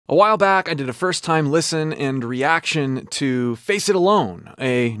A while back, I did a first-time listen and reaction to Face It Alone,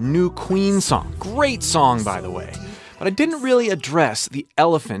 a new Queen song. Great song, by the way. But I didn't really address the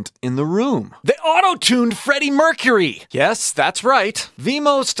elephant in the room. They auto-tuned Freddie Mercury! Yes, that's right. The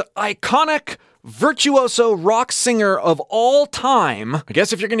most iconic, virtuoso rock singer of all time. I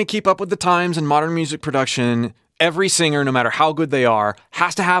guess if you're going to keep up with the times in modern music production, every singer, no matter how good they are,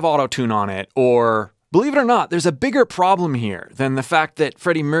 has to have auto-tune on it, or... Believe it or not, there's a bigger problem here than the fact that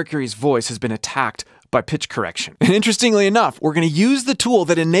Freddie Mercury's voice has been attacked by pitch correction. And interestingly enough, we're going to use the tool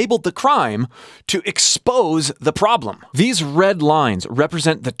that enabled the crime to expose the problem. These red lines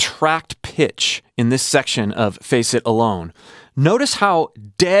represent the tracked pitch in this section of Face It Alone. Notice how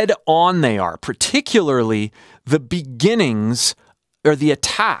dead on they are, particularly the beginnings or the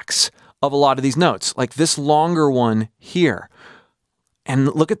attacks of a lot of these notes, like this longer one here.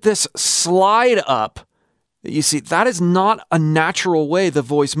 And look at this slide up that you see. That is not a natural way the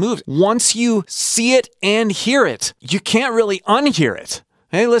voice moves. Once you see it and hear it, you can't really unhear it.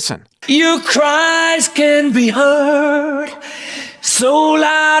 Hey, listen. Your cries can be heard so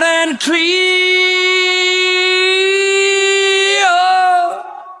loud and clear.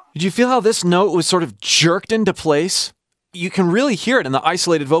 Did you feel how this note was sort of jerked into place? You can really hear it in the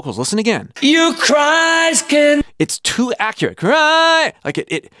isolated vocals. Listen again. Your cries can... It's too accurate. Cry!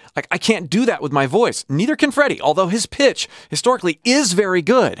 Like I can't do that with my voice. Neither can Freddie, although his pitch historically is very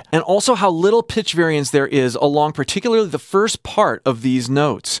good. And also how little pitch variance there is along particularly the first part of these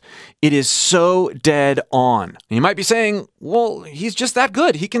notes. It is so dead on. And you might be saying, well, he's just that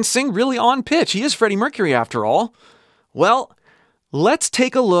good. He can sing really on pitch. He is Freddie Mercury after all. Well, let's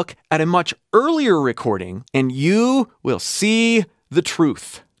take a look at a much earlier recording and you will see the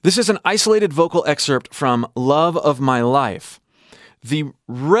truth. This is an isolated vocal excerpt from Love of My Life. The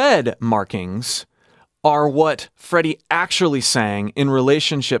red markings are what Freddie actually sang in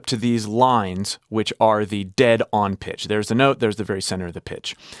relationship to these lines, which are the dead on pitch. There's the note, there's the very center of the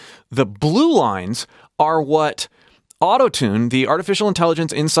pitch. The blue lines are what autotune, the artificial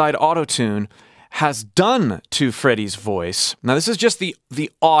intelligence inside autotune, has done to Freddie's voice. Now, this is just the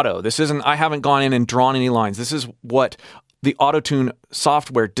auto. This isn't, I haven't gone in and drawn any lines. This is what the autotune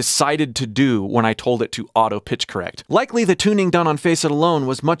software decided to do when I told it to auto pitch correct. Likely the tuning done on Face It Alone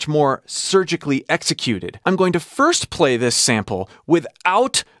was much more surgically executed. I'm going to first play this sample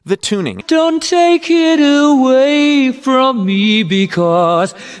without the tuning. Don't take it away from me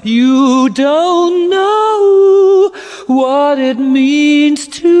because you don't know what it means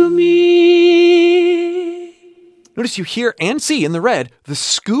to me. Notice you hear and see in the red the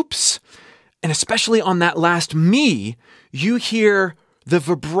scoops, and especially on that last me, you hear the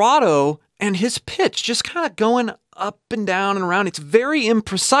vibrato and his pitch just kind of going up and down and around. It's very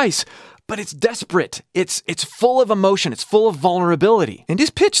imprecise, but it's desperate. It's full of emotion. It's full of vulnerability. And his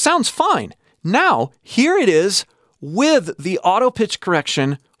pitch sounds fine. Now, here it is with the auto pitch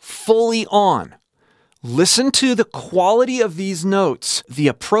correction fully on. Listen to the quality of these notes. The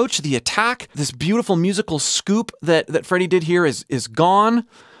approach, the attack, this beautiful musical scoop that Freddie did here is gone.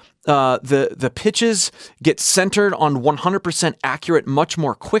 The pitches get centered on 100% accurate much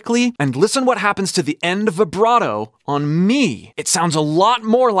more quickly. And listen what happens to the end vibrato on me. It sounds a lot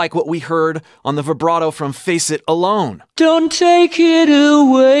more like what we heard on the vibrato from Face It Alone. Don't take it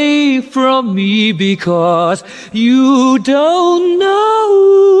away from me because you don't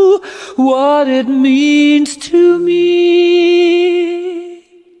know what it means to me.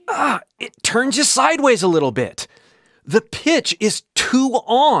 It turns you sideways a little bit. The pitch is too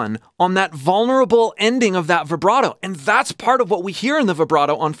on that vulnerable ending of that vibrato. And that's part of what we hear in the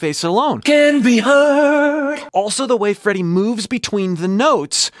vibrato on Face It Alone. Can be heard. Also, the way Freddie moves between the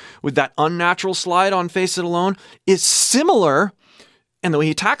notes with that unnatural slide on Face It Alone is similar, and the way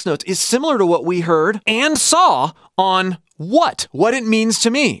he attacks notes is similar to what we heard and saw on What It Means to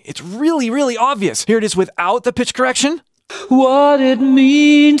Me. It's really, really obvious. Here it is without the pitch correction. What it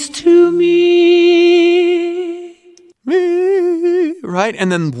means to me. Right?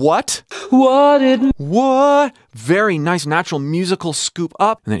 And then what? What? Very nice natural musical scoop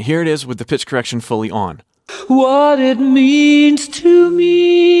up. And then here it is with the pitch correction fully on. What it means to me.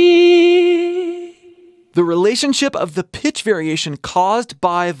 The relationship of the pitch variation caused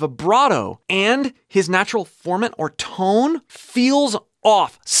by vibrato and his natural formant or tone feels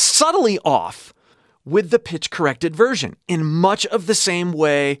off, subtly off, with the pitch corrected version in much of the same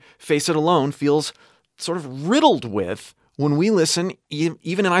way Face It Alone feels sort of riddled with when we listen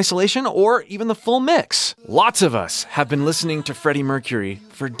even in isolation or even the full mix. Lots of us have been listening to Freddie Mercury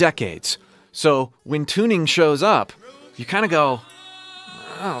for decades. So when tuning shows up, you kind of go,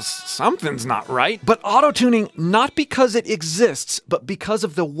 oh, something's not right. But auto-tuning, not because it exists, but because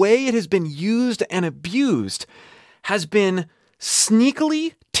of the way it has been used and abused, has been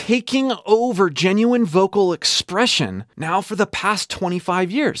sneakily taking over genuine vocal expression now for the past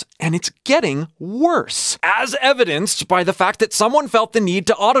 25 years. And it's getting worse, as evidenced by the fact that someone felt the need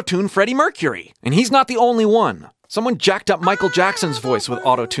to auto-tune Freddie Mercury. And he's not the only one. Someone jacked up Michael Jackson's voice with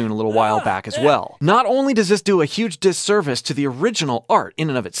auto-tune a little while back as well. Not only does this do a huge disservice to the original art in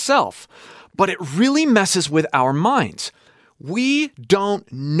and of itself, but it really messes with our minds. We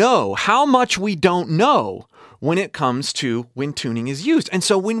don't know how much we don't know when it comes to when tuning is used. And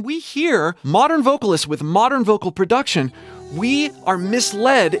so when we hear modern vocalists with modern vocal production, we are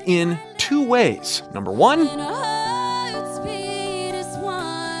misled in two ways. Number one,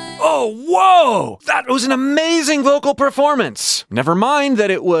 oh, whoa! That was an amazing vocal performance. Never mind that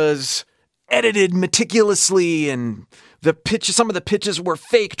it was edited meticulously and some of the pitches were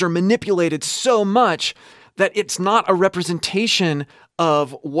faked or manipulated so much that it's not a representation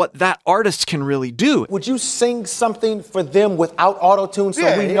of what that artist can really do. Would you sing something for them without auto-tune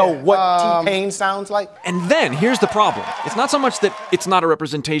so we know what T-Pain sounds like? And then here's the problem. It's not so much that it's not a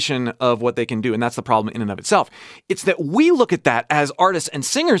representation of what they can do, and that's the problem in and of itself. It's that we look at that as artists and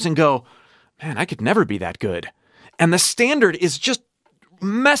singers and go, man, I could never be that good. And the standard is just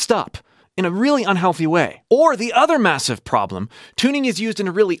messed up in a really unhealthy way. Or the other massive problem, tuning is used in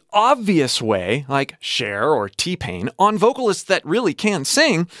a really obvious way, like Cher or T-Pain, on vocalists that really can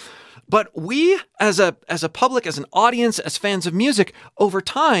sing. But we, as a public, as an audience, as fans of music, over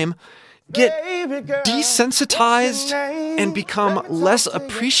time, get desensitized and become less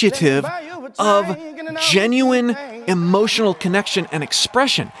appreciative of genuine emotional connection and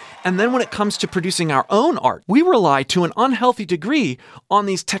expression. And then when it comes to producing our own art, we rely to an unhealthy degree on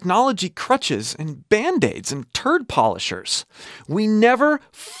these technology crutches and band-aids and turd polishers. We never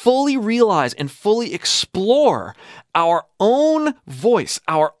fully realize and fully explore our own voice,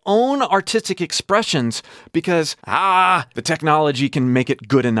 our own artistic expressions, because, the technology can make it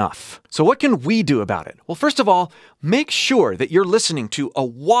good enough. So what can we do about it? Well, first of all, make sure that you're listening to a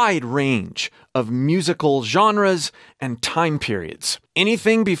wide range of musical genres and time periods.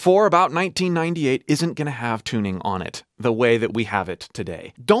 Anything before about 1998 isn't going to have tuning on it the way that we have it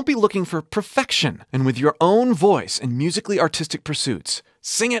today. Don't be looking for perfection, and with your own voice and musically artistic pursuits,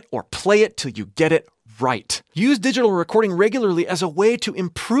 sing it or play it till you get it right. Use digital recording regularly as a way to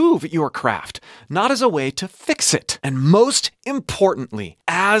improve your craft, not as a way to fix it. And most importantly,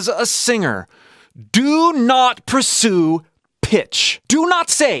 as a singer, do not pursue pitch. Do not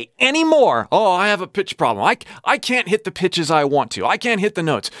say anymore, oh, I have a pitch problem. I can't hit the pitches I want to. I can't hit the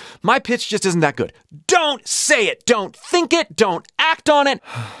notes. My pitch just isn't that good. Don't say it. Don't think it. Don't act on it.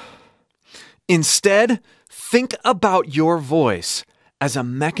 Instead, think about your voice as a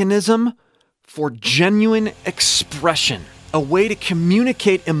mechanism for genuine expression, a way to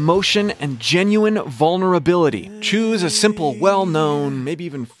communicate emotion and genuine vulnerability. Choose a simple, well-known, maybe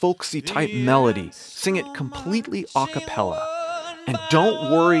even folksy type melody. Sing it completely a cappella. And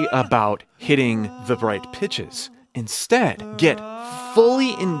don't worry about hitting the right pitches. Instead, get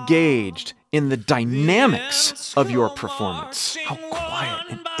fully engaged in the dynamics of your performance. How quiet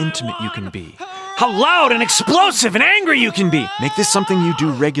and intimate you can be. How loud and explosive and angry you can be. Make this something you do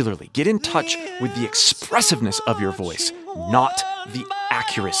regularly. Get in touch with the expressiveness of your voice, not the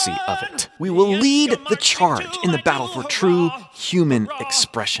accuracy of it. We will lead the charge in the battle for true human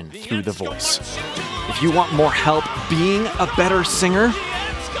expression through the voice. If you want more help being a better singer,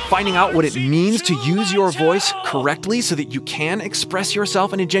 finding out what it means to use your voice correctly so that you can express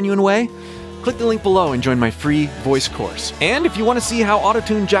yourself in a genuine way, click the link below and join my free voice course. And if you want to see how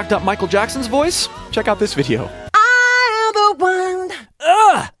autotune jacked up Michael Jackson's voice, check out this video. I'm the one.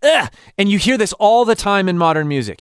 And you hear this all the time in modern music.